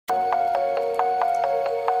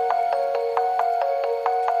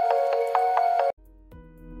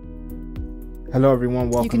Hello everyone,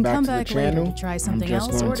 welcome back to the later channel. to try I'm something just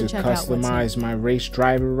else going or to check out what's customize new. my race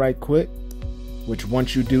driver right quick, which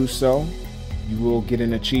once you do so, you will get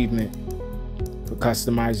an achievement for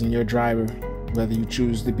customizing your driver, whether you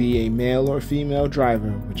choose to be a male or female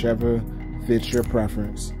driver, whichever fits your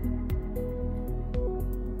preference.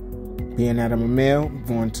 Being that I'm a male, I'm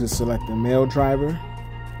going to select a male driver,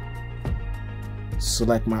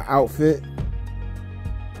 select my outfit.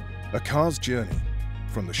 A car's journey,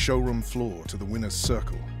 from the showroom floor to the winner's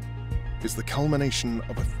circle, is the culmination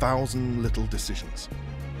of 1,000 little decisions.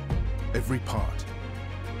 Every part,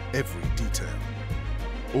 every detail,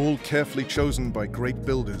 all carefully chosen by great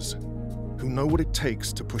builders who know what it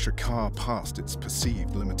takes to push a car past its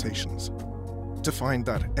perceived limitations, to find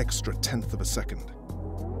that extra tenth of a second,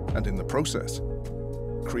 and in the process,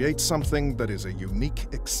 create something that is a unique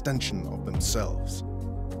extension of themselves.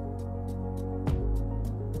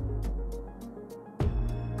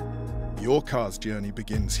 Your car's journey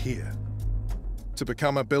begins here. To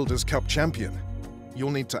become a Builders' Cup champion,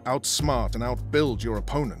 you'll need to outsmart and outbuild your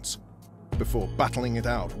opponents before battling it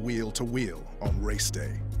out wheel to wheel on race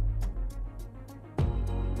day.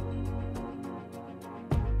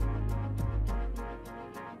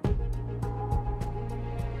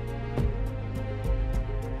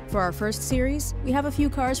 For our first series, we have a few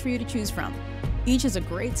cars for you to choose from. Each is a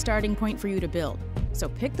great starting point for you to build, so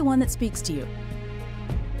pick the one that speaks to you.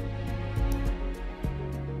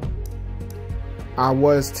 I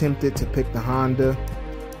was tempted to pick the Honda,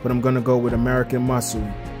 but I'm gonna go with American Muscle.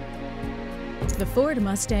 The Ford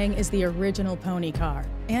Mustang is the original pony car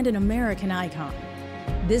and an American icon.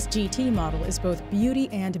 This GT model is both beauty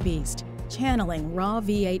and beast, channeling raw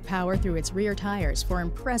V8 power through its rear tires for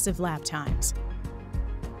impressive lap times.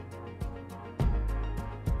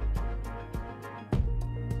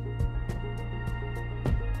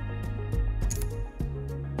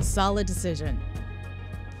 Solid decision.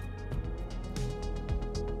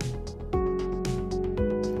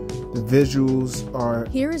 The visuals are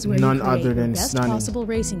none other than stunning.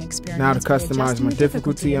 Now to customize my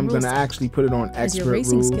difficulty, I'm going to actually put it on expert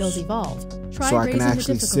rules so I can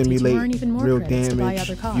actually simulate real damage,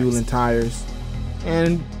 fuel and tires.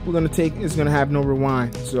 And it's going to have no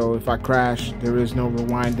rewind. So if I crash, there is no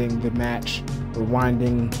rewinding the match,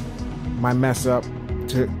 rewinding my mess up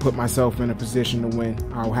to put myself in a position to win.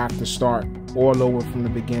 I'll have to start all over from the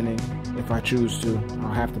beginning if I choose to.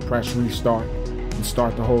 I'll have to press restart and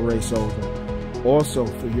start the whole race over. Also,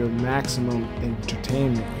 for your maximum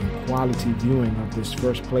entertainment and quality viewing of this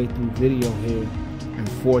first playthrough video here in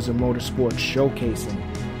Forza Motorsport showcasing,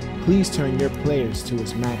 please turn your players to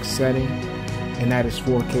its max setting, and that is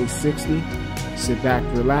 4K 60. Sit back,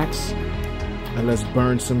 relax, and let's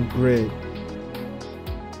burn some grid.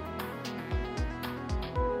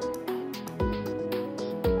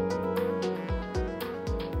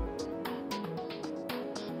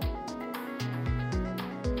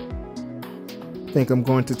 I think I'm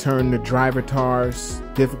going to turn the driver tars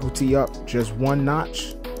difficulty up just one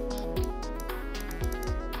notch,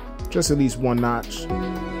 just at least one notch,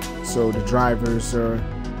 so the drivers are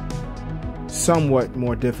somewhat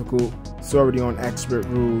more difficult. It's already on expert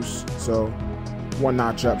rules, so one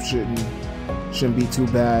notch up shouldn't be too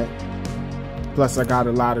bad. Plus I got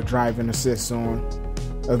a lot of driving assists on.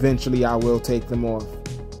 Eventually I will take them off.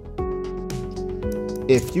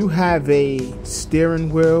 If you have a steering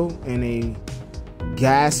wheel and a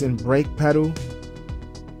gas and brake pedal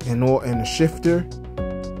and a shifter,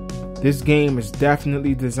 this game is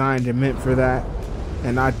definitely designed and meant for that,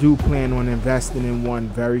 and I do plan on investing in one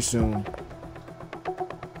very soon.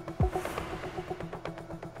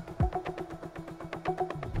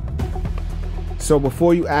 So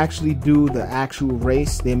before you actually do the actual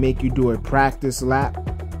race, they make you do a practice lap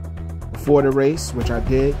before the race, which I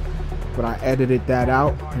did, but I edited that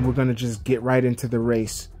out, and we're gonna just get right into the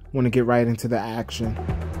race. Want to get right into the action.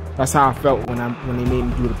 That's how I felt when they made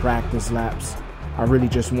me do the practice laps. I really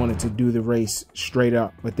just wanted to do the race straight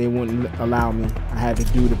up, but they wouldn't allow me. I had to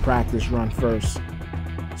do the practice run first.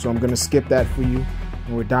 So I'm gonna skip that for you,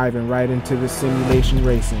 and we're diving right into the simulation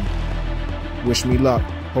racing. Wish me luck.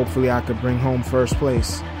 Hopefully I could bring home first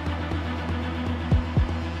place.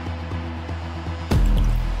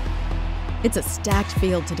 It's a stacked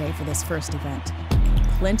field today for this first event.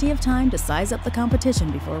 Plenty of time to size up the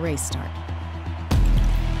competition before race start.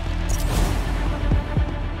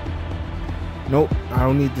 Nope, I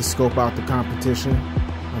don't need to scope out the competition.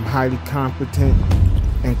 I'm highly competent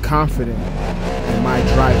and confident in my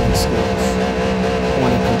driving skills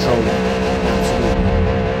on a controller. Absolutely.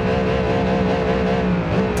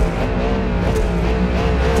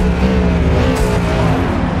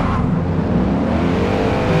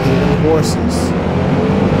 Hidden horses.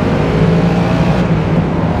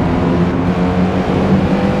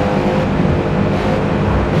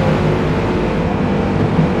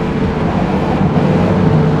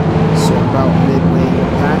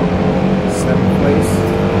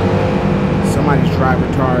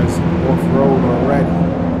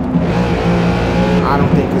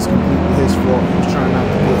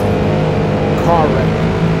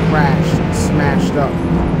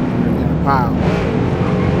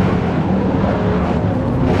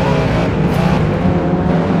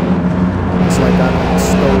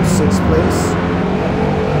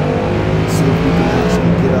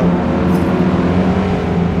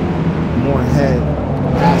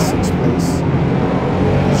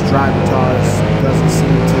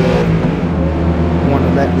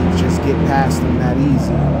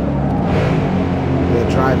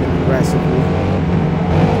 driving aggressively,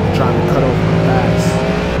 trying to cut over my pass.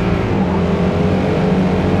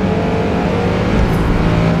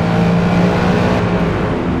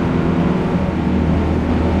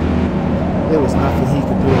 There was nothing he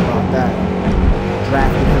could do about that.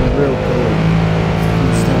 Drafted him real good.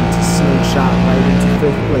 Used him to slingshot right into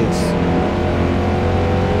 5th place.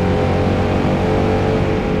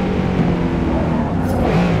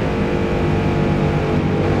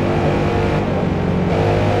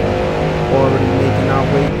 Already making our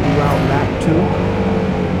way throughout lap 2.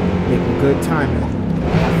 Making good timing.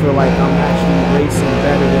 I feel like I'm actually racing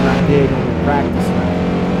better than I did on the practice lap.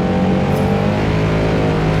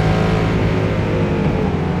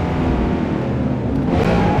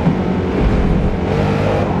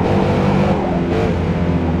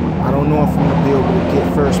 I don't know if I'm gonna be able to get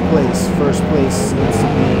first place. First place seems to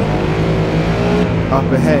be up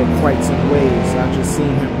ahead quite some ways. I just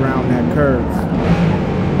seen him round that curve.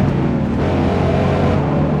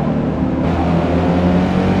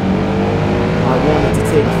 I wanted to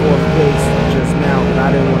take 4th place just now, but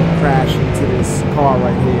I didn't want to crash into this car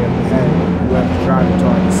right here up ahead. Whoever the driver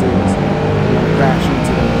target is, I'm gonna crash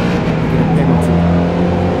into them and get a penalty.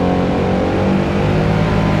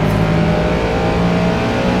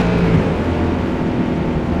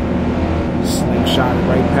 Shot it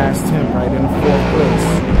right past him, right in the 4th place.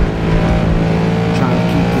 Trying to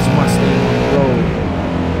keep this Mustang on the road.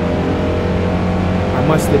 I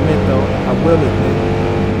must admit though, I will admit,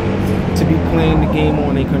 to be playing the game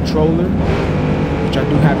on a controller, which I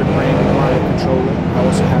do have a branded wired controller. I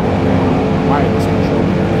also have a branded wireless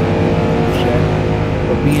controller.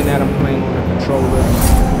 But being that I'm playing on a controller,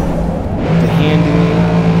 the handling,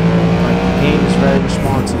 like the game is very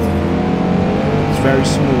responsive. It's very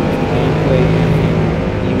smooth, the gameplay and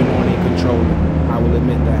even on a controller. I will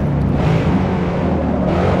admit that.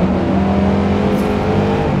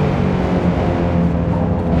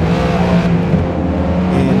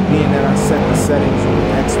 And being that I set the settings on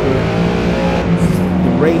expert,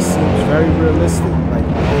 the race seems very realistic. Like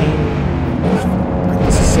the game, like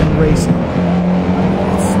this is sim racing.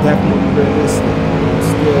 It's definitely realistic. It's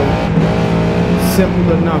still simple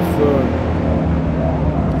enough for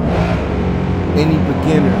any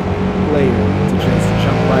beginner player to just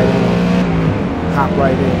jump right in, hop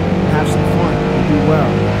right in, have some fun, and do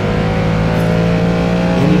well.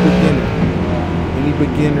 Any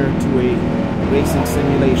beginner to a racing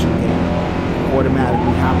simulation game can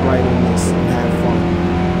automatically hop right in this and have fun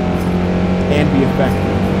and be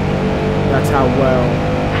effective. That's how well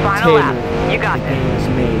tailored the game is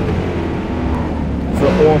made for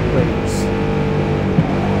all players,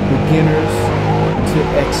 beginners to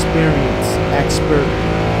experience expert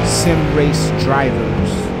sim race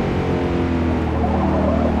drivers.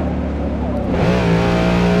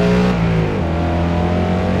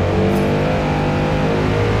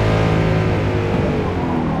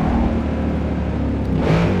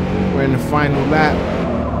 We're in the final lap,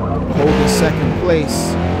 holding 2nd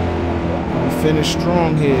place. We finished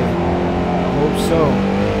strong here. I hope so.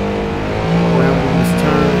 Around this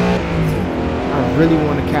turn, I really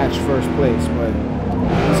want to catch first place, but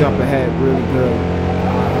he's up ahead really good.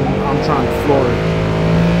 I'm trying to floor it.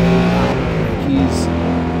 He's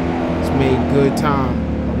made good time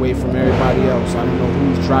away from everybody else. I don't know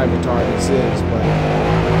whose driver target this is, but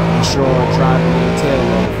I'm sure driving their tail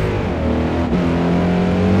off.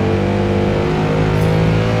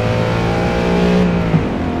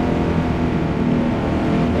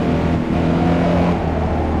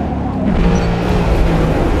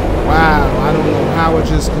 I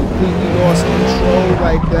just completely lost control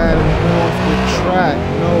like that and off the track.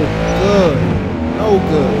 No good. No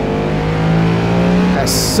good. That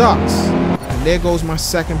sucks. And there goes my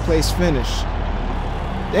 2nd place finish.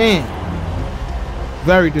 Damn.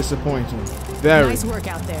 Very disappointing. Very. Nice work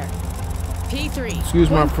out there. P3. Excuse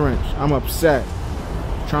my French. I'm upset.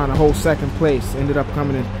 Trying to hold 2nd place. Ended up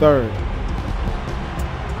coming in 3rd.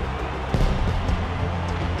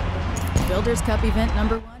 Builders Cup event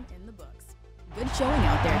number 1. Good showing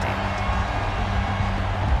out there, Dan.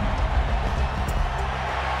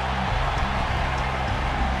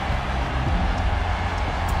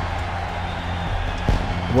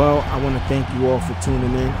 Well, I want to thank you all for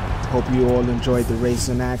tuning in. Hope you all enjoyed the race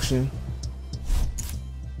in action.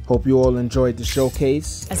 Hope you all enjoyed the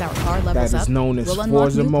showcase. As our car levels that is known as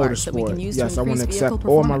Forza Motorsport. Yes, I want to accept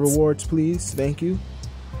all my rewards, please. Thank you.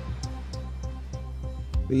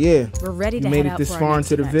 But yeah, we're ready to you made it this far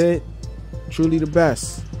into the vid. Truly the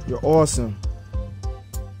best. You're awesome.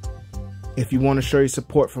 If you want to show your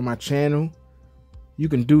support for my channel, you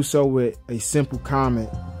can do so with a simple comment,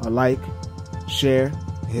 a like, share,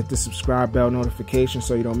 Hit the subscribe bell notification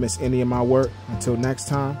so you don't miss any of my work. Until next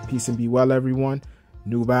time, peace and be well, everyone.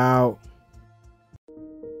 Noob out.